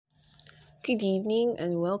Good evening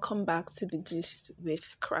and welcome back to the gist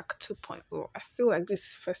with Crack 2.0. I feel like this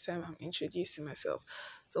is the first time I'm introducing myself.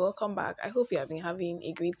 So welcome back. I hope you have been having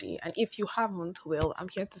a great day. And if you haven't, well, I'm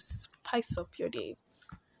here to spice up your day.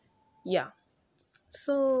 Yeah.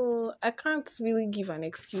 So I can't really give an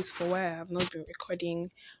excuse for why I have not been recording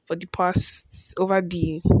for the past over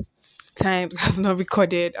the times I've not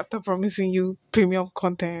recorded after promising you premium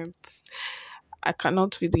content. I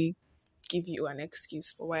cannot really give you an excuse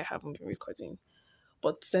for why I haven't been recording.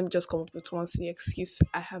 But let me just come up with one silly excuse.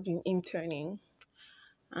 I have been interning.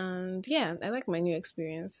 And yeah, I like my new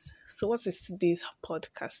experience. So, what is today's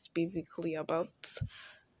podcast basically about?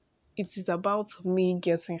 It is about me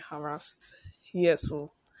getting harassed. Yes,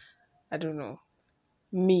 so I don't know.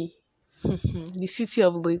 Me. The city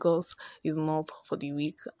of Lagos is not for the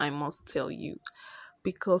weak, I must tell you.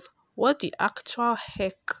 Because what the actual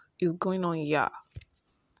heck is going on here?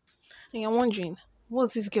 And you're wondering,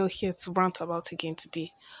 what's this girl here to rant about again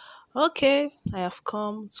today? Okay, I have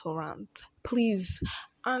come to rant. Please,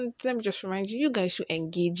 and let me just remind you, you guys should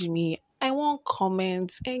engage me. I want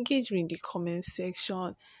comments. Engage me in the comment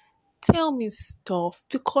section. Tell me stuff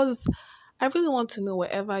because I really want to know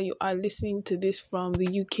wherever you are listening to this from the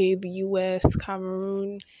UK, the US,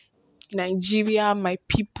 Cameroon, Nigeria, my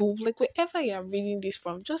people, like wherever you are reading this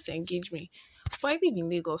from, just engage me. But I live in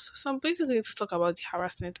Lagos, so I'm basically going to talk about the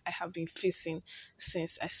harassment I have been facing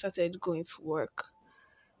since I started going to work.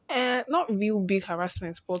 And not real big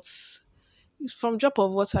harassment, but it's from drop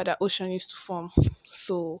of water that ocean used to form.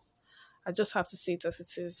 So I just have to say it as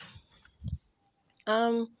it is.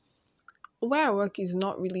 Um, where I work is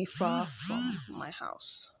not really far from my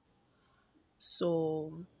house.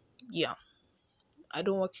 So yeah, I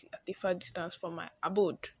don't work at a far distance from my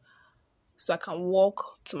abode. So I can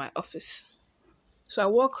walk to my office. So I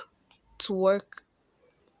walk to work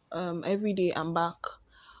every day and back.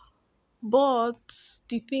 But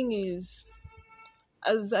the thing is,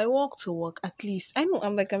 as I walk to work, at least I know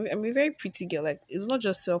I'm a very pretty girl. Like it's not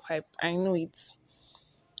just self hype. I know it's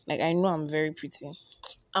like I know I'm very pretty.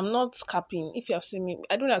 I'm not capping. If you're seeing me,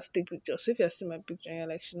 I don't have to take pictures. So if you're seeing my picture and you're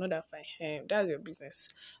like, she's not that fine, that's your business.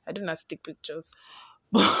 I don't have to take pictures.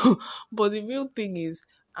 But the real thing is,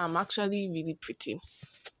 I'm actually really pretty.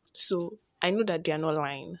 So I know that they are not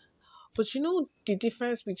lying. But you know the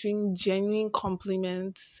difference between genuine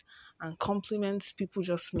compliments and compliments people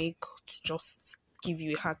just make to just give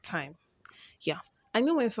you a hard time. Yeah. I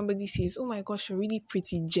know when somebody says, oh my gosh, you're really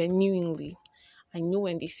pretty, genuinely. I know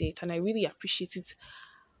when they say it and I really appreciate it.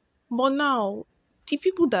 But now, the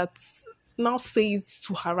people that now say it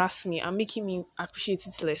to harass me are making me appreciate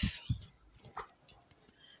it less.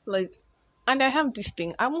 Like, and I have this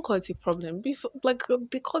thing, I won't call it a problem. Before, like,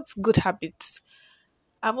 they call it good habits.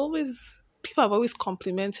 People have always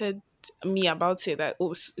complimented me about it that,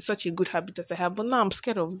 oh, it's such a good habit that I have. But now I'm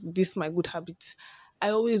scared of this, my good habit.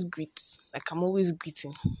 I always greet. Like, I'm always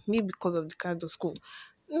greeting. Maybe because of the kind of school.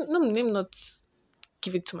 No, let me not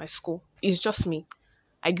give it to my school. It's just me.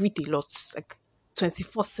 I greet a lot, like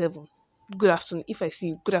 24/7. Good afternoon. If I see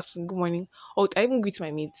you, good afternoon, good morning. Or I even greet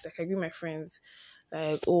my mates, like I greet my friends.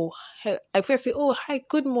 Like, oh, I first say, oh, hi,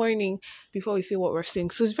 good morning, before we say what we're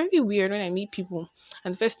saying. So it's very weird when I meet people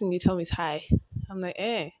and the first thing they tell me is hi. I'm like,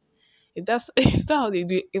 if that's, is that how they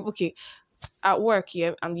do it? Okay, at work,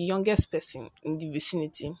 yeah, I'm the youngest person in the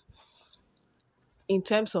vicinity in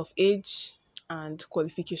terms of age and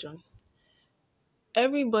qualification.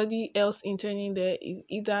 Everybody else interning there is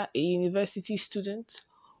either a university student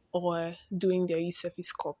or doing their youth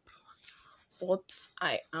service corp. But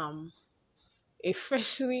I am a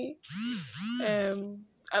freshly uh,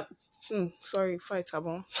 sorry, fight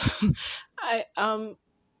Abon. I am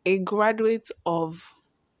a graduate of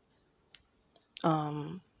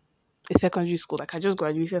a secondary school. Like I just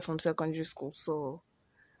graduated from secondary school, so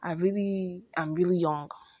I'm really young.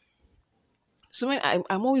 So when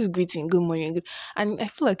I'm always greeting, good morning, good, and I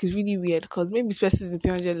feel like it's really weird because maybe this person is in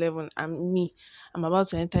 311 and me, I'm about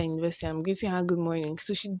to enter university, I'm greeting her good morning.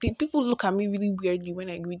 So people look at me really weirdly when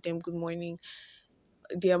I greet them good morning.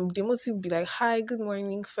 They mostly be like, hi, good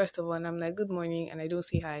morning, first of all, and I'm like, good morning, and I don't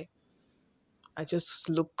say hi. I just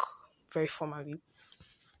look very formally.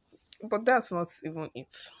 But that's not even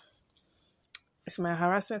it. It's my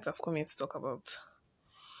harassment I've come here to talk about.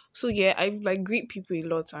 So yeah, I like greet people a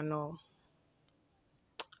lot and all.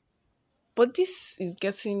 But this is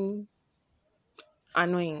getting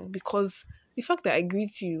annoying because the fact that I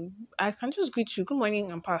greet you, I can just greet you, good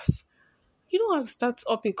morning, and pass. You don't have to start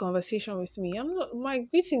up a conversation with me. I'm not. My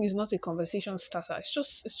greeting is not a conversation starter. It's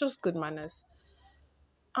just good manners.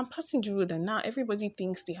 I'm passing the road, and now everybody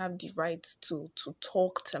thinks they have the right to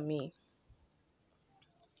talk to me.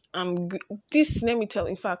 This, let me tell.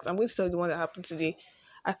 In fact, I'm going to tell you the one that happened today.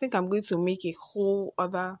 I think I'm going to make a whole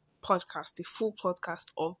other podcast, a full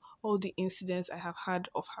podcast of all the incidents I have had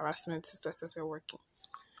of harassment since I started working.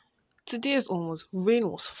 Today is almost rain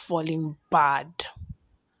was falling bad,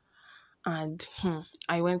 and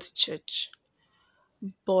I went to church.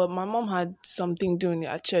 But my mom had something doing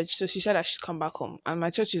at church, so she said I should come back home. And my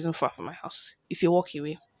church isn't far from my house. It's a walk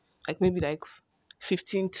away, like maybe like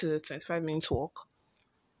 15 to 25 minutes walk,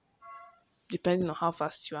 depending on how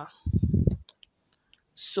fast you are.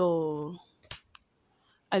 So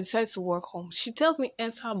I decided to walk home. She tells me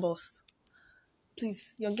enter bus.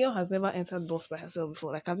 Please, your girl has never entered bus by herself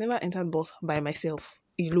before. Like I've never entered bus by myself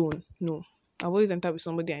alone. No, I've always entered with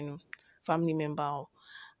somebody I know, family member.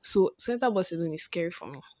 So center bus alone is scary for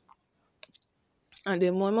me. And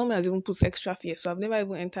then my mom has even put extra fear. So I've never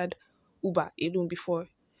even entered Uber alone before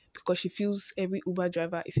because she feels every Uber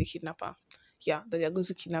driver is a kidnapper. Yeah, that they're going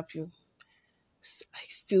to kidnap you, like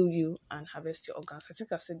steal you, and harvest your organs. I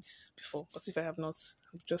think I've said this before, but if I have not,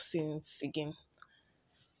 I'm just saying it again.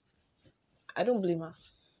 I don't blame her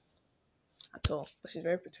at all, but she's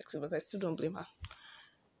very protective, but I still don't blame her.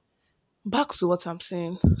 Back to what I'm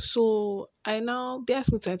saying. So I now, they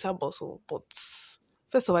asked me to enter bus, but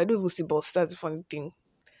first of all, I don't even see bus. That's the funny thing.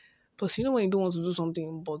 Plus, you know when you don't want to do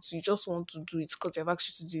something, but you just want to do it because they've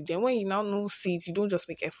asked you to do it. Then when you now know see it, you don't just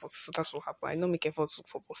make efforts. So that's what happened. I don't make efforts to look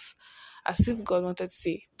for boss. As if God wanted to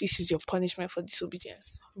say, this is your punishment for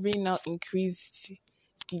disobedience. Rain now increased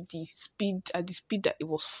the speed at the speed that it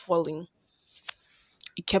was falling.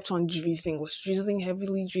 It kept on drizzling, was drizzling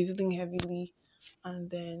heavily, and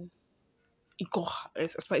then it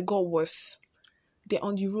got worse. Then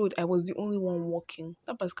on the road, I was the only one walking.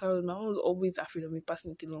 That particular road, my mom was always afraid of me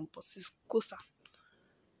passing it along, but it's closer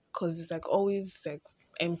because it's like always like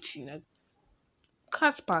empty. Like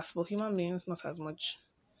cars pass, but human beings not as much.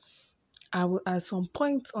 At some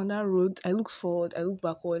point on that road, I looked forward, I looked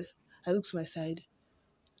backward, I looked to my side.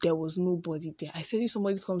 There was nobody there. I said, if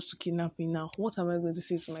somebody comes to kidnap me now, what am I going to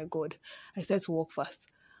say to my God? I said to walk fast.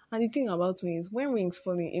 And the thing about me is, when rain's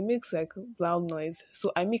falling, it makes like loud noise.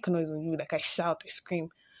 So I make noise on you, like I shout, I scream.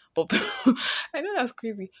 But I know that's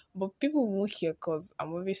crazy, but people won't hear because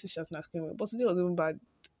I'm obviously shouting and screaming. But today was even bad.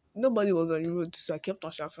 Nobody was on the road, so I kept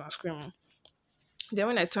on shouting and screaming. Then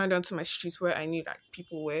when I turned onto my street where I knew that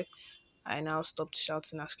people were, I now stopped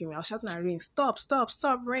shouting and screaming. I was shouting at rain, stop, stop,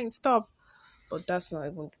 stop, rain, stop. But that's not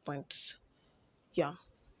even the point. Yeah.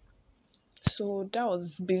 So that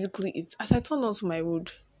was basically it. As I turned onto my road,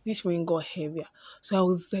 this rain got heavier. So I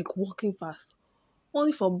was like walking fast.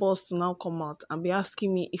 Only for boss to now come out and be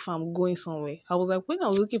asking me if I'm going somewhere. I was like, when I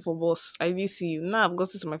was looking for boss, I didn't see you. Now I've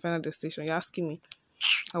gotten to my final destination. You're asking me.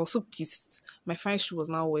 I was so pissed. My fine shoe was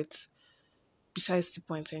now wet. Besides the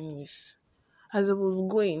point, anyways. As I was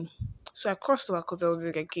going, so I crossed over because there was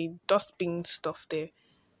like a dustbin stuff there.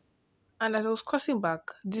 And as I was crossing back,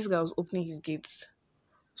 this guy was opening his gates.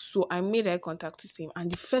 So I made eye contact with him.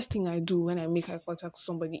 And the first thing I do when I make eye contact with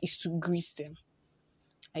somebody is to greet them.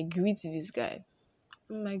 I greet this guy.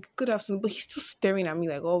 I'm like, good afternoon. But he's still staring at me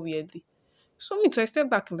like all weirdly. So me too, I step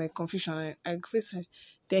back in like confusion. I face him.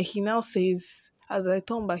 Then he now says, as I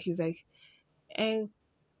turn back, he's like, and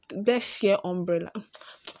let's share umbrella.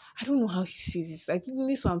 I don't know how he says it. Like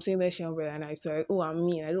this one I'm saying let's share umbrella and I said, oh I'm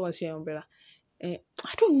mean, I don't want to share umbrella. I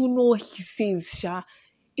don't even know what he says, Sha.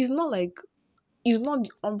 It's not like it's not the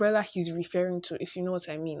umbrella he's referring to, if you know what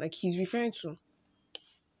I mean. Like he's referring to,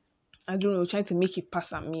 I don't know, trying to make it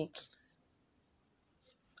pass at me.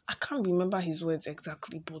 I can't remember his words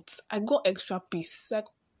exactly, but I got extra pissed. Like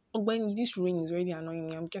when this rain is already annoying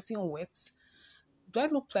me, I'm getting wet. Do I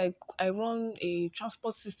look like I run a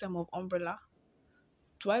transport system of umbrella?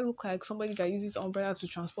 Do I look like somebody that uses umbrella to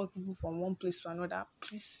transport people from one place to another?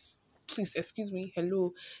 Please, excuse me,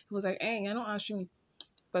 hello. He was like, hey, you're not answering me.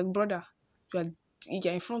 Like, brother, you are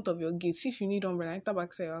you're in front of your gate. If you need umbrella, enter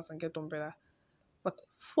back to your house and get umbrella. Like,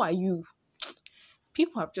 who are you?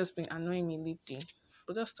 People have just been annoying me lately.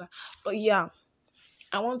 But but yeah,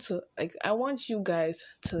 I want you guys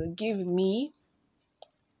to give me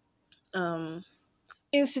um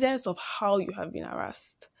incidents of how you have been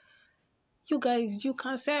harassed. You guys, you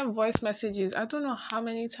can send voice messages. I don't know how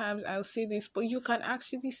many times I'll say this, but you can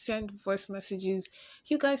actually send voice messages.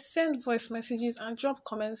 You guys send voice messages and drop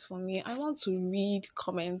comments for me. I want to read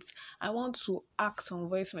comments. I want to act on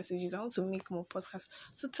voice messages. I want to make more podcasts.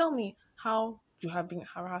 So tell me how you have been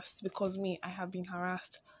harassed because me, I have been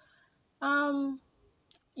harassed. Um,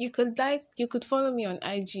 you could follow me on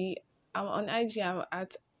IG. I'm on IG. I'm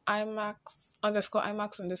at IMAX underscore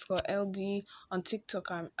IMAX underscore LD. On TikTok,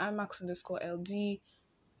 I'm IMAX underscore LD.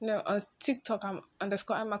 No, on TikTok I'm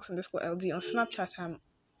underscore IMAX underscore LD. On Snapchat I'm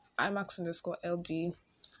IMAX underscore LD.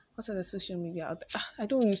 What are the social media out there? I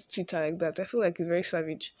don't use Twitter like that. I feel like it's very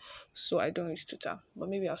savage. So I don't use Twitter. But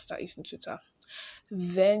maybe I'll start using Twitter.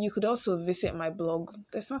 Then you could also visit my blog.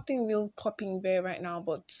 There's nothing real popping there right now,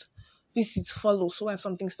 but visit, follow. So when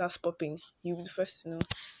something starts popping, you'll be the first to know.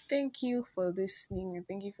 Thank you for listening and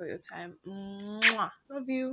thank you for your time. Mwah. Love you.